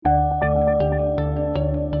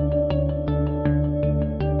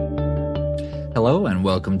Hello, and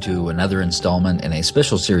welcome to another installment in a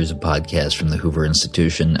special series of podcasts from the Hoover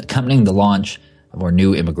Institution, accompanying the launch of our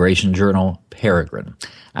new immigration journal, Peregrine.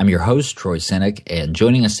 I'm your host, Troy Senek, and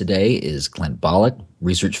joining us today is Clint Bolick,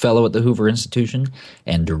 Research Fellow at the Hoover Institution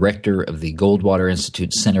and Director of the Goldwater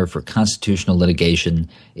Institute Center for Constitutional Litigation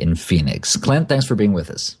in Phoenix. Clint, thanks for being with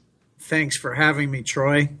us. Thanks for having me,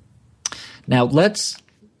 Troy. Now, let's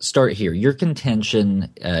start here. Your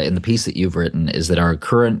contention in the piece that you've written is that our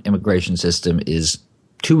current immigration system is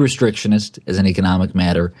too restrictionist as an economic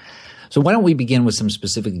matter. So why don't we begin with some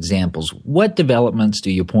specific examples? What developments do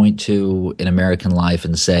you point to in American life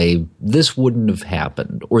and say, this wouldn't have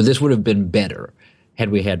happened, or this would have been better had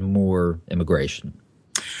we had more immigration?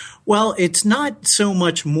 Well, it's not so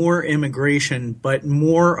much more immigration, but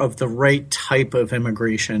more of the right type of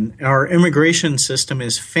immigration. Our immigration system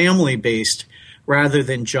is family-based rather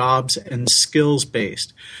than jobs and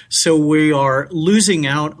skills-based. So we are losing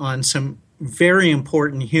out on some very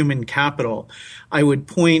important human capital. I would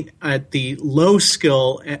point at the low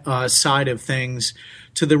skill side of things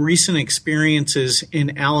to the recent experiences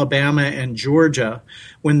in Alabama and Georgia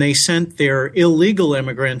when they sent their illegal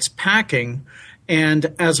immigrants packing,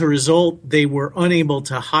 and as a result, they were unable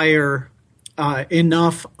to hire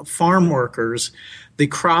enough farm workers. The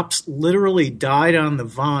crops literally died on the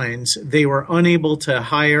vines. They were unable to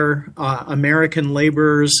hire American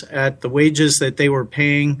laborers at the wages that they were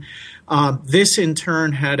paying. This, in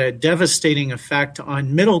turn, had a devastating effect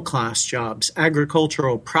on middle-class jobs,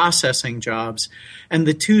 agricultural processing jobs, and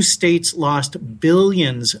the two states lost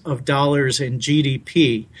billions of dollars in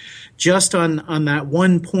GDP. Just on that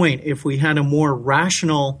one point, if we had a more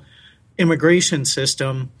rational immigration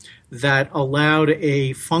system that allowed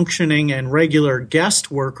a functioning and regular guest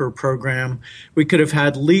worker program, we could have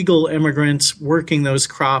had legal immigrants working those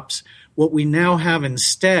crops. What we now have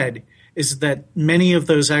instead is that many of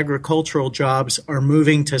those agricultural jobs are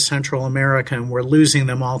moving to Central America, and we're losing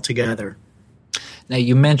them altogether. Now,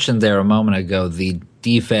 you mentioned there a moment ago the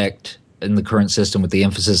defect in the current system with the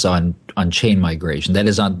emphasis on chain migration, that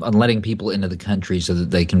is on letting people into the country so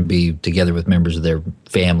that they can be together with members of their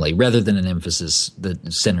family, rather than an emphasis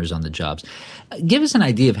that centers on the jobs. Give us an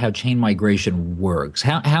idea of how chain migration works.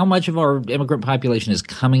 How much of our immigrant population is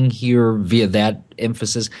coming here via that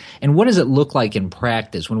emphasis? And what does it look like in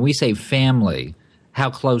practice? When we say family,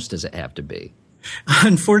 how close does it have to be?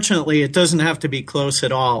 Unfortunately, it doesn't have to be close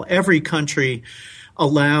at all. Every country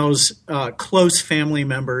allows close family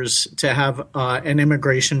members to have an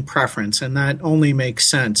immigration preference, and that only makes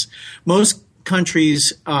sense. Most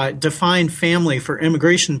countries define family for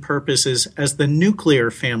immigration purposes as the nuclear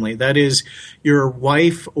family. That is, your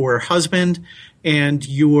wife or husband and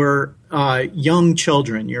your young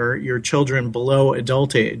children, your children below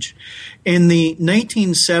adult age. In the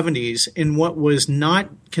 1970s, in what was not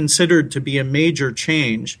considered to be a major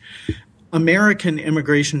change, American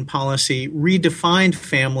immigration policy redefined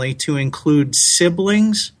family to include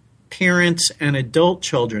siblings, parents, and adult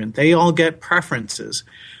children. They all get preferences.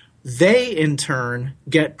 They, in turn,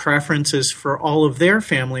 get preferences for all of their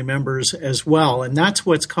family members as well, and that's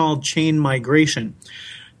what's called chain migration.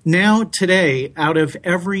 Now, today, out of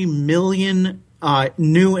every million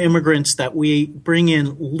new immigrants that we bring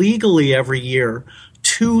in legally every year,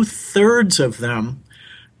 2/3 of them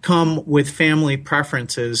come with family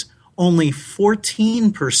preferences. Only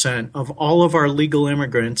 14% of all of our legal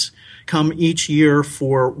immigrants come each year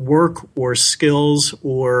for work or skills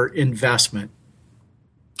or investment.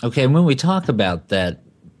 Okay, and when we talk about that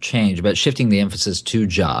change, about shifting the emphasis to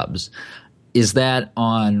jobs, is that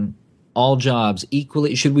on all jobs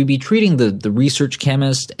equally? Should we be treating the research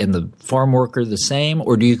chemist and the farm worker the same,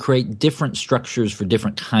 or do you create different structures for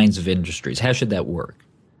different kinds of industries? How should that work?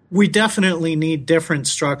 We definitely need different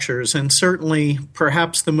structures, and certainly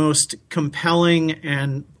perhaps the most compelling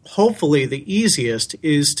and hopefully the easiest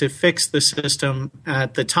is to fix the system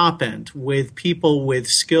at the top end with people with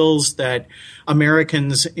skills that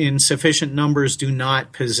Americans in sufficient numbers do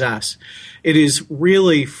not possess. It is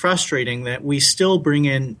really frustrating that we still bring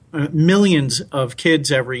in millions of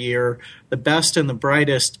kids every year, the best and the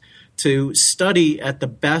brightest, to study at the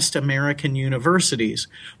best American universities.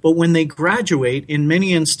 But when they graduate, in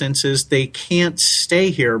many instances, they can't stay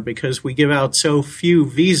here because we give out so few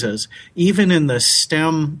visas, even in the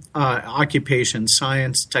STEM occupations,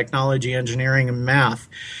 science, technology, engineering, and math,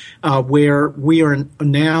 where we are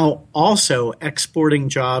now also exporting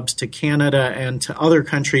jobs to Canada and to other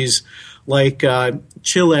countries like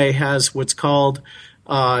Chile has what's called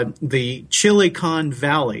the Chilicon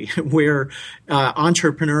Valley, where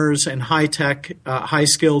entrepreneurs and high-tech,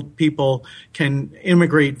 high-skilled people can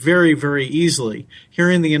immigrate very, very easily. Here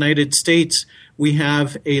in the United States, we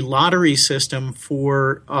have a lottery system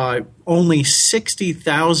for only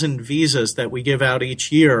 60,000 visas that we give out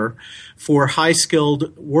each year for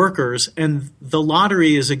high-skilled workers, and the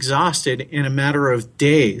lottery is exhausted in a matter of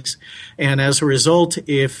days. And as a result,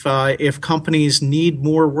 if companies need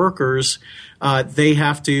more workers, they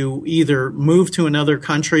have to either move to another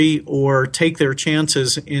country or take their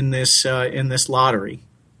chances in this lottery.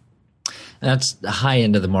 That's the high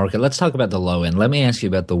end of the market. Let's talk about the low end. Let me ask you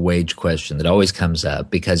about the wage question that always comes up,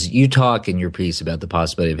 because you talk in your piece about the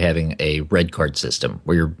possibility of having a red card system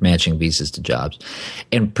where you're matching visas to jobs.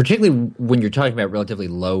 And particularly when you're talking about relatively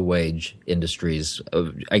low wage industries,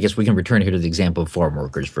 I guess we can return here to the example of farm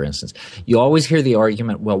workers, for instance. You always hear the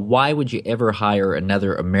argument, well, why would you ever hire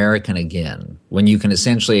another American again when you can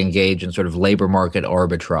essentially engage in sort of labor market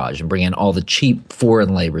arbitrage and bring in all the cheap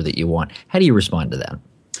foreign labor that you want? How do you respond to that?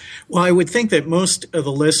 Well, I would think that most of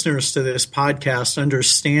the listeners to this podcast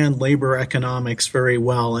understand labor economics very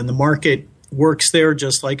well, and the market works there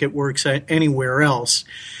just like it works anywhere else.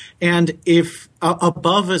 And if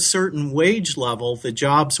above a certain wage level, the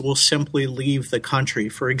jobs will simply leave the country.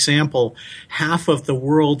 For example, half of the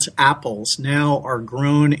world's apples now are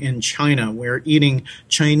grown in China. We're eating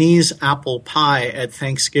Chinese apple pie at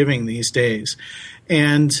Thanksgiving these days.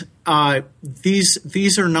 And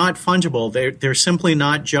these are not fungible. They're simply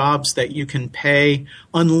not jobs that you can pay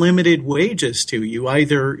unlimited wages to. You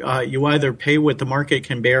either pay what the market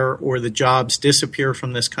can bear, or the jobs disappear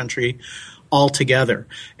from this country altogether.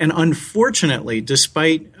 And unfortunately,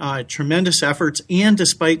 despite tremendous efforts and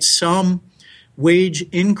despite some wage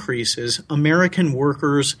increases, American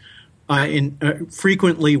workers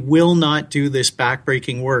frequently will not do this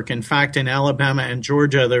backbreaking work. In fact, in Alabama and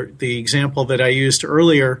Georgia, the example that I used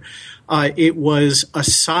earlier, it was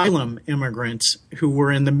asylum immigrants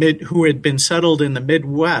who had been settled in the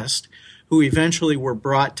Midwest, who eventually were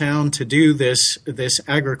brought down to do this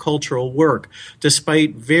agricultural work,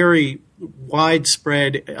 despite very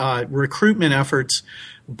widespread recruitment efforts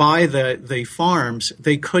by the farms.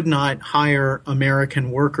 They could not hire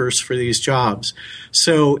American workers for these jobs.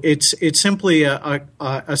 So it's simply a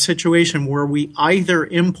situation where we either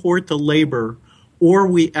import the labor or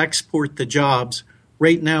we export the jobs.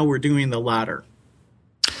 Right now, we're doing the latter.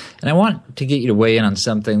 And I want to get you to weigh in on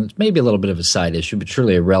something that's maybe a little bit of a side issue, but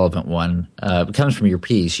surely a relevant one. It comes from your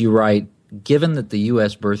piece. You write, given that the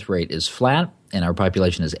U.S. birth rate is flat and our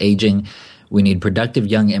population is aging, we need productive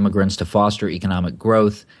young immigrants to foster economic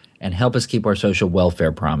growth and help us keep our social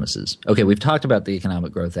welfare promises. Okay, we've talked about the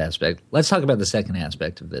economic growth aspect. Let's talk about the second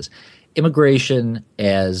aspect of this. Immigration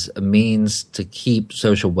as a means to keep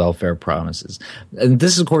social welfare promises. And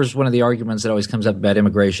this is, of course, one of the arguments that always comes up about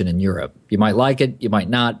immigration in Europe. You might like it, you might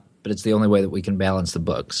not, but it's the only way that we can balance the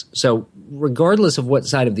books. So regardless of what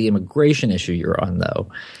side of the immigration issue you're on, though,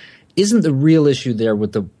 isn't the real issue there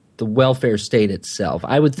with the welfare state itself?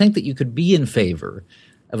 I would think that you could be in favor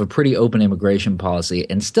of a pretty open immigration policy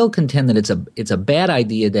and still contend that it's a bad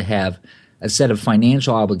idea to have a set of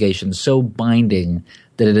financial obligations so binding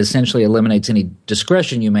that it essentially eliminates any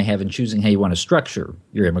discretion you may have in choosing how you want to structure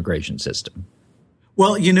your immigration system.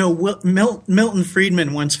 Well, Milton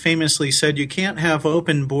Friedman once famously said you can't have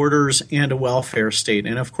open borders and a welfare state.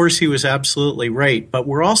 And of course, he was absolutely right. But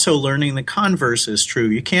we're also learning the converse is true.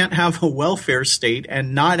 You can't have a welfare state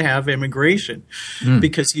and not have immigration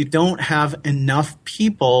because you don't have enough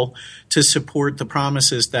people to support the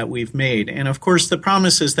promises that we've made. And of course, the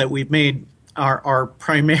promises that we've made are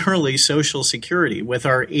primarily Social Security. With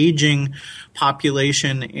our aging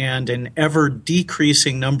population and an ever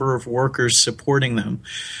decreasing number of workers supporting them.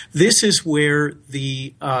 This is where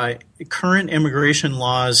the current immigration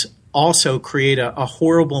laws also create a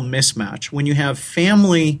horrible mismatch. When you have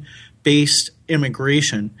family-based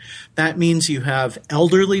immigration, that means you have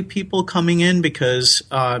elderly people coming in because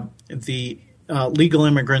the legal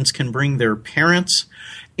immigrants can bring their parents,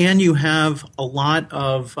 and you have a lot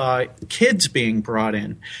of kids being brought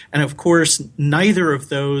in. And of course, neither of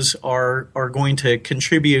those are going to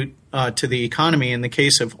contribute to the economy. In the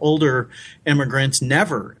case of older immigrants,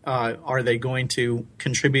 never are they going to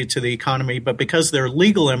contribute to the economy. But because they're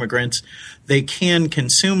legal immigrants, they can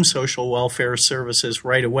consume social welfare services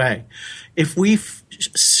right away. If we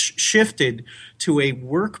shifted to a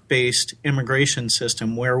work-based immigration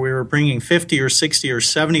system where we were bringing 50 or 60 or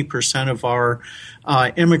 70% of our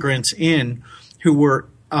immigrants in who were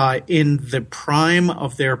in the prime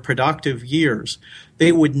of their productive years,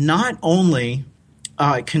 they would not only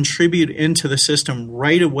contribute into the system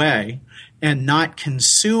right away and not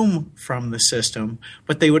consume from the system,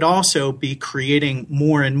 but they would also be creating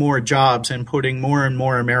more and more jobs and putting more and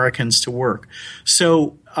more Americans to work.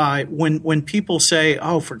 So when people say,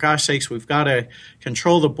 oh, for gosh sakes, we've got to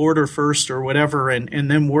control the border first or whatever and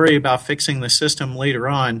then worry about fixing the system later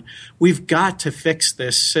on, we've got to fix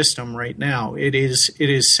this system right now. It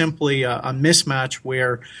is simply a mismatch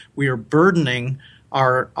where we are burdening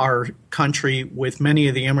our country with many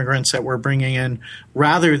of the immigrants that we're bringing in,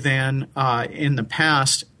 rather than in the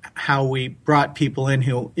past how we brought people in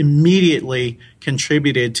who immediately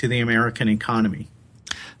contributed to the American economy.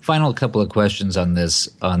 Final couple of questions on this,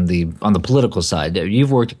 on the political side.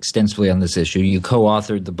 You've worked extensively on this issue. You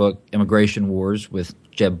co-authored the book Immigration Wars with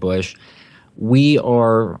Jeb Bush. We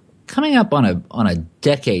are coming up on a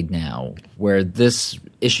decade now where this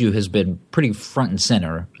issue has been pretty front and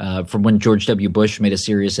center, from when George W. Bush made a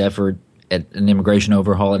serious effort at an immigration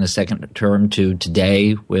overhaul in his second term to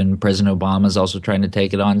today when President Obama is also trying to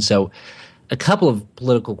take it on. So a couple of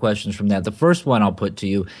political questions from that. The first one I'll put to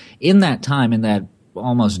you, in that time, in that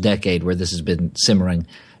almost decade where this has been simmering,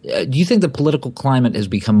 do you think the political climate has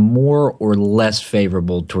become more or less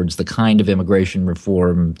favorable towards the kind of immigration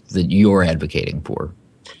reform that you're advocating for?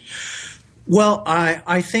 Well,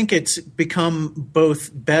 I think it's become both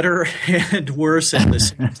better and worse at the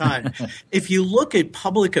same time. If you look at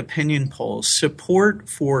public opinion polls, support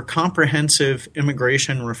for comprehensive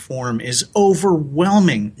immigration reform is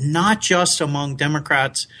overwhelming, not just among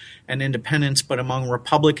Democrats and independents, but among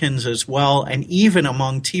Republicans as well, and even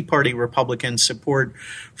among Tea Party Republicans. Support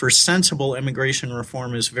for sensible immigration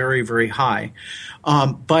reform is very, very high.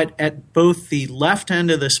 But at both the left end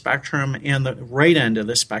of the spectrum and the right end of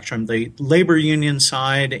the spectrum, the labor union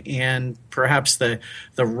side and perhaps the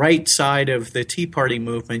right side of the Tea Party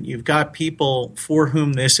movement, you've got people for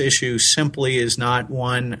whom this issue simply is not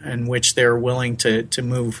one in which they're willing to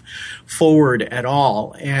move forward at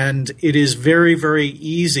all. And it is very, very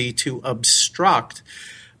easy to obstruct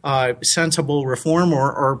sensible reform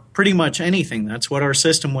or pretty much anything. That's what our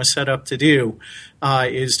system was set up to do,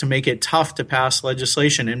 is to make it tough to pass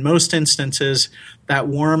legislation. In most instances, that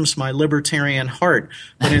warms my libertarian heart.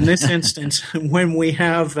 But in this instance, when we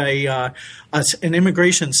have an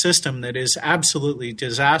immigration system that is absolutely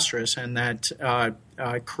disastrous and that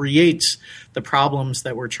creates the problems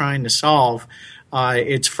that we're trying to solve,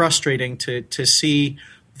 it's frustrating to see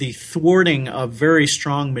the thwarting of very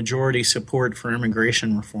strong majority support for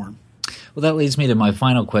immigration reform. Well, that leads me to my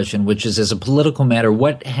final question, which is, as a political matter,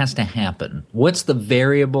 what has to happen? What's the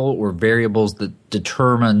variable or variables that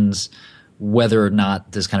determines whether or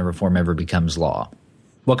not this kind of reform ever becomes law?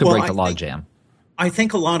 What could break the logjam? I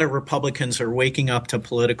think a lot of Republicans are waking up to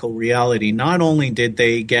political reality. Not only did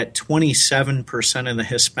they get 27% of the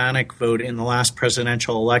Hispanic vote in the last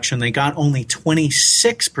presidential election, they got only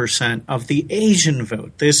 26% of the Asian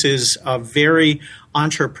vote. This is a very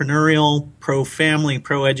entrepreneurial, pro-family,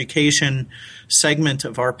 pro-education segment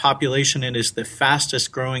of our population. It is the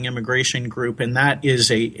fastest growing immigration group, and that is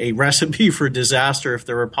a recipe for disaster if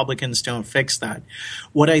the Republicans don't fix that.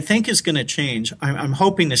 What I think is going to change, I'm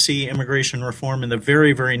hoping to see immigration reform in the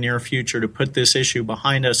very, very near future to put this issue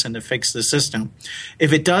behind us and to fix the system.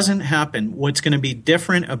 If it doesn't happen, what's going to be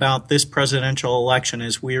different about this presidential election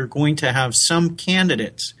is we are going to have some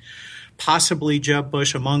candidates, possibly Jeb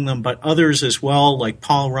Bush among them, but others as well, like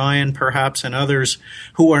Paul Ryan perhaps and others,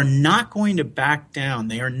 who are not going to back down.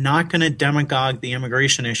 They are not going to demagogue the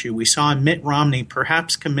immigration issue. We saw Mitt Romney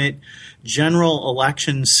perhaps commit general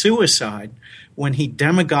election suicide when he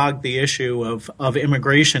demagogued the issue of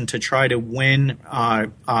immigration to try to win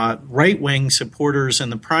right-wing supporters in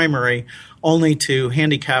the primary, only to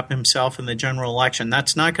handicap himself in the general election.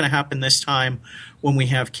 That's not going to happen this time when we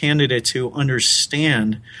have candidates who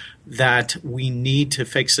understand that we need to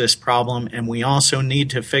fix this problem, and we also need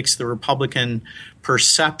to fix the Republican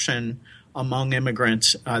perception among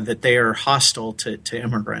immigrants that they are hostile to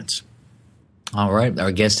immigrants. All right.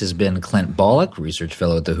 Our guest has been Clint Bolick, research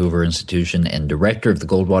fellow at the Hoover Institution and director of the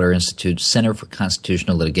Goldwater Institute's Center for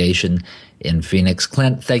Constitutional Litigation in Phoenix.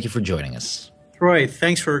 Clint, thank you for joining us. Troy,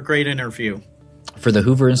 thanks for a great interview. For the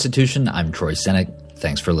Hoover Institution, I'm Troy Senek.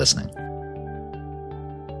 Thanks for listening.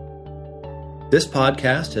 This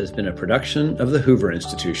podcast has been a production of the Hoover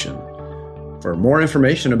Institution. For more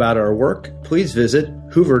information about our work, please visit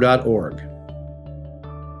hoover.org.